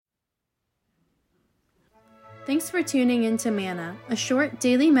Thanks for tuning in to Manna, a short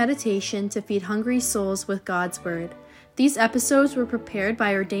daily meditation to feed hungry souls with God's Word. These episodes were prepared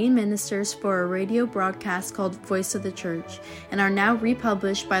by ordained ministers for a radio broadcast called Voice of the Church and are now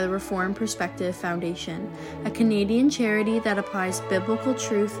republished by the Reformed Perspective Foundation, a Canadian charity that applies biblical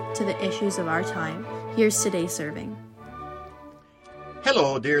truth to the issues of our time. Here's today's serving.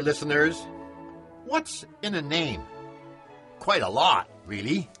 Hello, dear listeners. What's in a name? Quite a lot,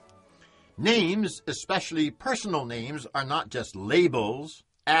 really. Names, especially personal names, are not just labels,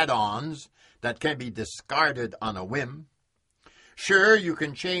 add-ons that can be discarded on a whim. Sure, you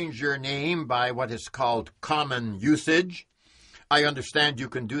can change your name by what is called common usage. I understand you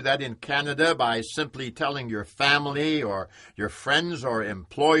can do that in Canada by simply telling your family or your friends or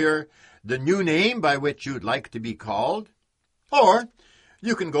employer the new name by which you'd like to be called. Or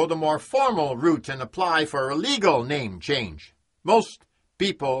you can go the more formal route and apply for a legal name change. Most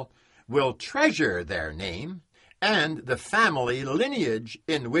people will treasure their name and the family lineage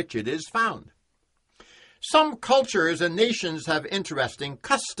in which it is found. Some cultures and nations have interesting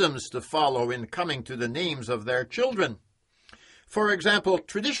customs to follow in coming to the names of their children. For example,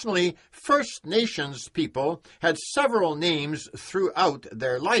 traditionally, First Nations people had several names throughout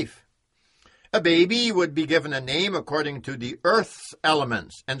their life. A baby would be given a name according to the earth's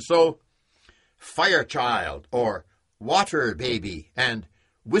elements, and so Firechild or Water Baby and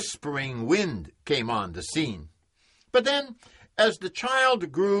Whispering Wind came on the scene. But then, as the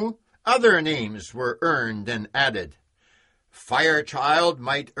child grew, other names were earned and added. Firechild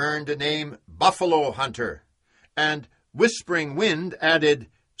might earn the name Buffalo Hunter, and Whispering Wind added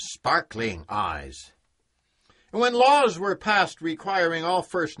Sparkling Eyes. When laws were passed requiring all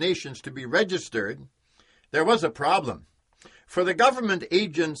First Nations to be registered, there was a problem. For the government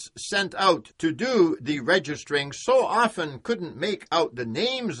agents sent out to do the registering so often couldn't make out the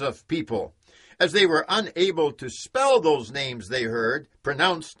names of people, as they were unable to spell those names they heard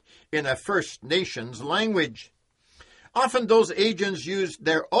pronounced in a First Nations language. Often those agents used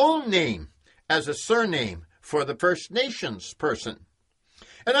their own name as a surname for the First Nations person.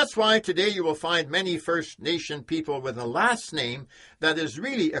 And that's why today you will find many First Nation people with a last name that is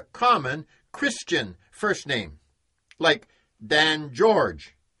really a common Christian first name, like Dan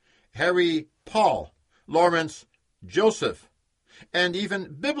George, Harry Paul, Lawrence Joseph, and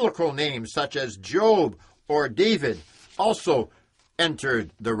even biblical names such as Job or David also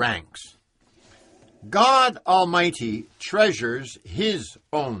entered the ranks. God Almighty treasures His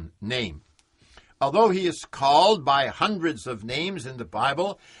own name. Although He is called by hundreds of names in the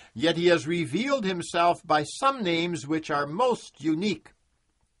Bible, yet He has revealed Himself by some names which are most unique.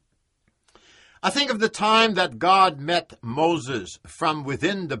 I think of the time that God met Moses from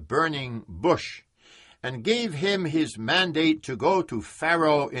within the burning bush and gave him his mandate to go to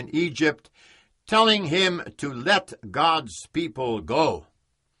Pharaoh in Egypt, telling him to let God's people go.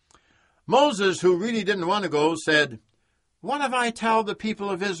 Moses, who really didn't want to go, said, "What if I tell the people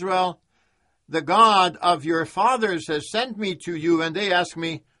of Israel, the God of your fathers has sent me to you, and they ask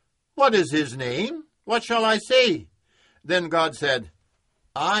me, 'What is His name? What shall I say?' Then God said,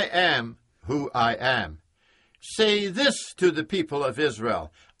 'I am who I am. Say this to the people of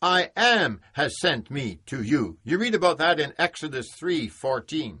Israel, I am has sent me to you.'" You read about that in Exodus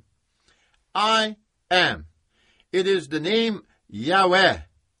 3:14. I am. It is the name Yahweh,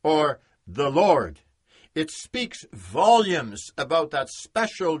 or the Lord. It speaks volumes about that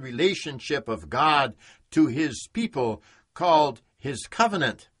special relationship of God to His people called His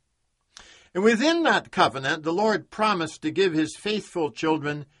covenant. And within that covenant, the Lord promised to give His faithful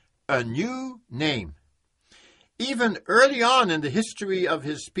children a new name. Even early on in the history of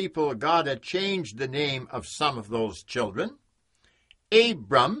His people, God had changed the name of some of those children.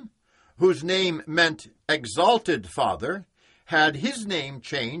 Abram, whose name meant exalted father, had his name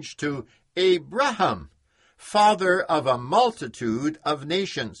changed to Abraham, father of a multitude of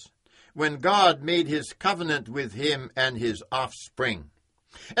nations, when God made His covenant with him and his offspring.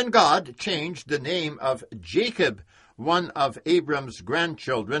 And God changed the name of Jacob, one of Abram's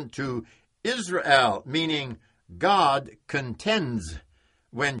grandchildren, to Israel, meaning God contends,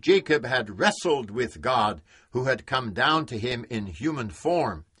 when Jacob had wrestled with God, who had come down to him in human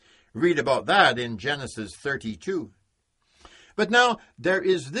form. Read about that in Genesis 32. But now there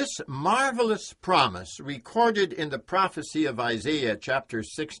is this marvelous promise recorded in the prophecy of Isaiah chapter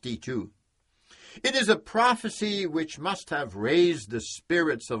 62. It is a prophecy which must have raised the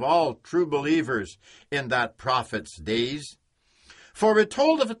spirits of all true believers in that prophet's days. For it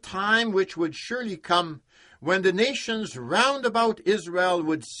told of a time which would surely come when the nations round about Israel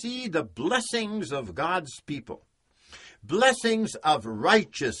would see the blessings of God's people, blessings of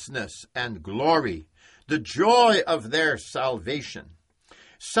righteousness and glory, the joy of their salvation.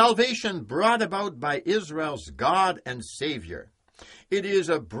 Salvation brought about by Israel's God and Savior. It is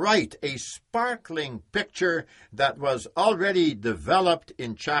a bright, a sparkling picture that was already developed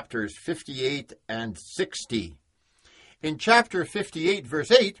in chapters 58 and 60. In chapter 58, verse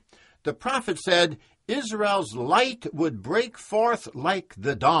 8, the prophet said, Israel's light would break forth like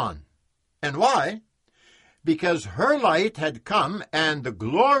the dawn. And why? Because her light had come and the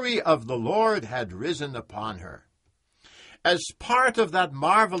glory of the Lord had risen upon her. As part of that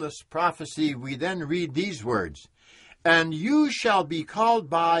marvelous prophecy, we then read these words, And you shall be called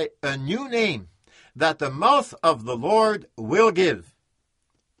by a new name that the mouth of the Lord will give.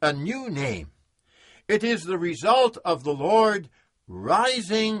 A new name. It is the result of the Lord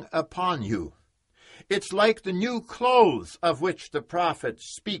rising upon you. It's like the new clothes of which the prophet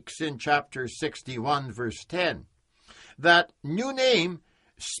speaks in chapter 61, verse 10. That new name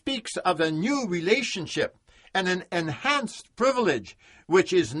speaks of a new relationship and an enhanced privilege,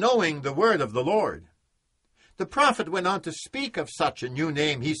 which is knowing the word of the Lord. The prophet went on to speak of such a new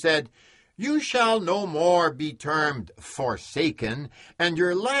name. He said, You shall no more be termed forsaken, and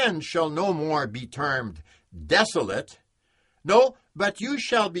your land shall no more be termed desolate. No, but you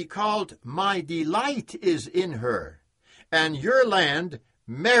shall be called, My delight is in her, and your land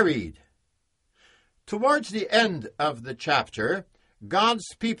married. Towards the end of the chapter, God's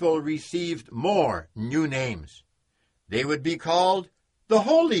people received more new names. They would be called the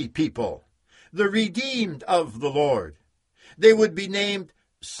holy people, the redeemed of the Lord. They would be named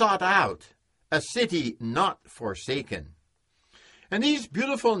sought out, a city not forsaken. And these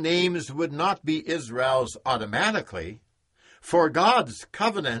beautiful names would not be Israel's automatically, for God's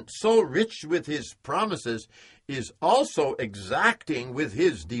covenant, so rich with his promises, is also exacting with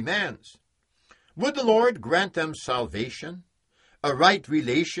his demands. Would the Lord grant them salvation, a right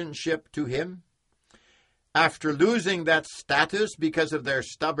relationship to him? After losing that status because of their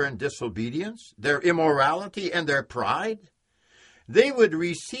stubborn disobedience, their immorality, and their pride, they would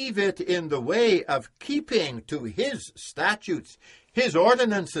receive it in the way of keeping to his statutes, his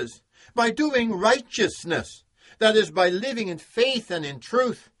ordinances, by doing righteousness, that is, by living in faith and in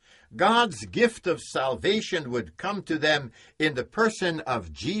truth. God's gift of salvation would come to them in the person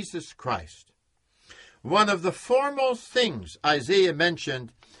of Jesus Christ. One of the foremost things Isaiah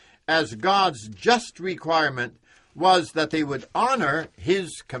mentioned as God's just requirement was that they would honor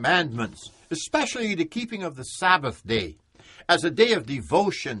his commandments, especially the keeping of the Sabbath day, as a day of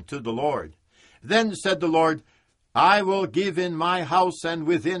devotion to the Lord. Then said the Lord, I will give in my house and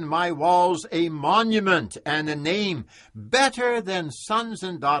within my walls a monument and a name better than sons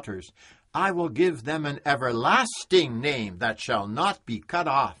and daughters. I will give them an everlasting name that shall not be cut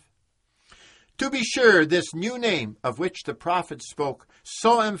off. To be sure, this new name of which the prophet spoke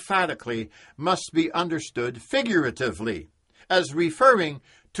so emphatically must be understood figuratively, as referring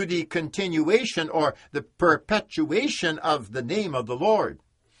to the continuation or the perpetuation of the name of the Lord.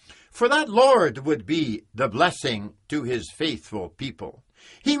 For that Lord would be the blessing to his faithful people.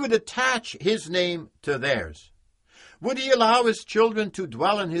 He would attach his name to theirs. Would he allow his children to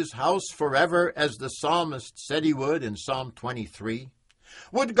dwell in his house forever, as the psalmist said he would in Psalm 23?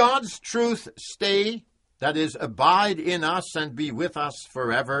 Would God's truth stay, that is, abide in us and be with us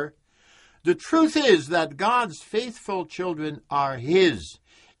forever? The truth is that God's faithful children are his,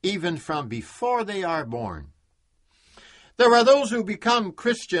 even from before they are born. There are those who become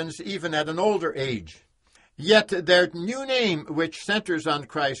Christians even at an older age, yet their new name, which centers on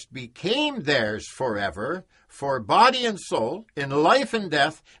Christ, became theirs forever, for body and soul, in life and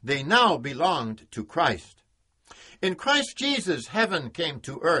death, they now belonged to Christ. In Christ Jesus, heaven came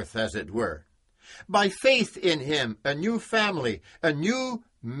to earth, as it were. By faith in him, a new family, a new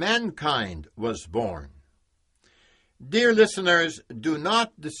mankind was born. Dear listeners, do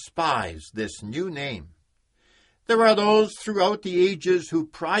not despise this new name. There are those throughout the ages who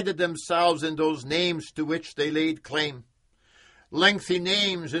prided themselves in those names to which they laid claim. Lengthy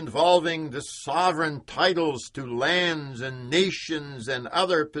names involving the sovereign titles to lands and nations and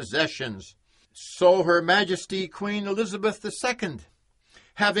other possessions. So Her Majesty Queen Elizabeth II,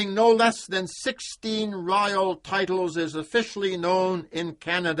 having no less than 16 royal titles, is officially known in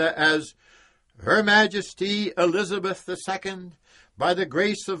Canada as Her Majesty Elizabeth II, by the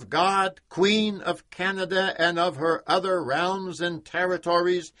grace of God, Queen of Canada and of her other realms and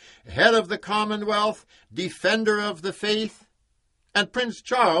territories, head of the Commonwealth, defender of the faith. And Prince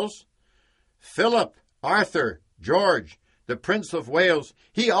Charles, Philip, Arthur, George, the Prince of Wales,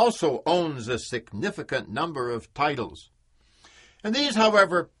 he also owns a significant number of titles. And these,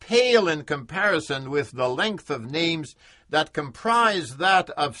 however, pale in comparison with the length of names that comprise that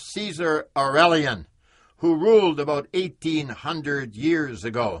of Caesar Aurelian, who ruled about 1800 years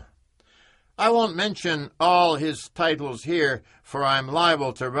ago. I won't mention all his titles here, for I'm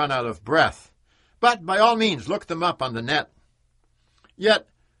liable to run out of breath. But by all means, look them up on the net. Yet,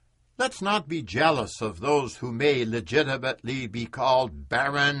 let's not be jealous of those who may legitimately be called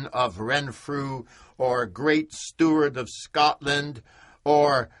Baron of Renfrew, or Great Steward of Scotland,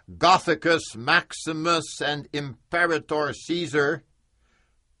 or Gothicus Maximus and Imperator Caesar.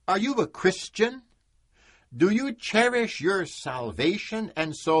 Are you a Christian? Do you cherish your salvation,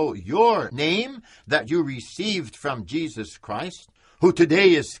 and so your name that you received from Jesus Christ, who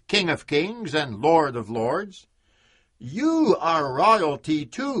today is King of Kings and Lord of Lords? You are royalty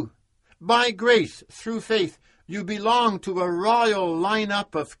too. By grace, through faith, you belong to a royal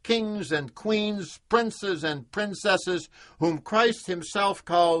lineup of kings and queens, princes and princesses, whom Christ himself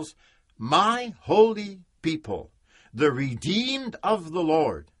calls my holy people, the redeemed of the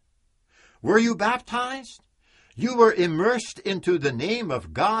Lord. Were you baptized? You were immersed into the name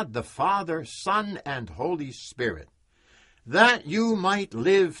of God the Father, Son, and Holy Spirit, that you might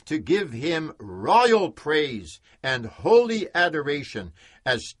live to give him royal praise and holy adoration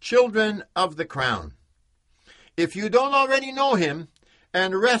as children of the crown. If you don't already know him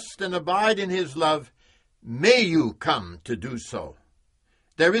and rest and abide in his love, may you come to do so.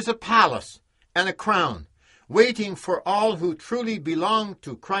 There is a palace and a crown waiting for all who truly belong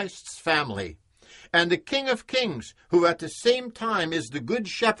to Christ's family. And the King of Kings, who at the same time is the Good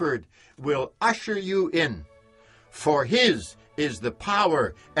Shepherd, will usher you in. For his is the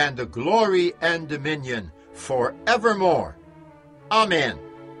power and the glory and dominion forevermore. Amen.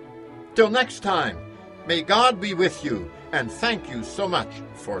 Till next time, may God be with you, and thank you so much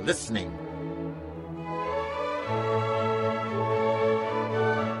for listening.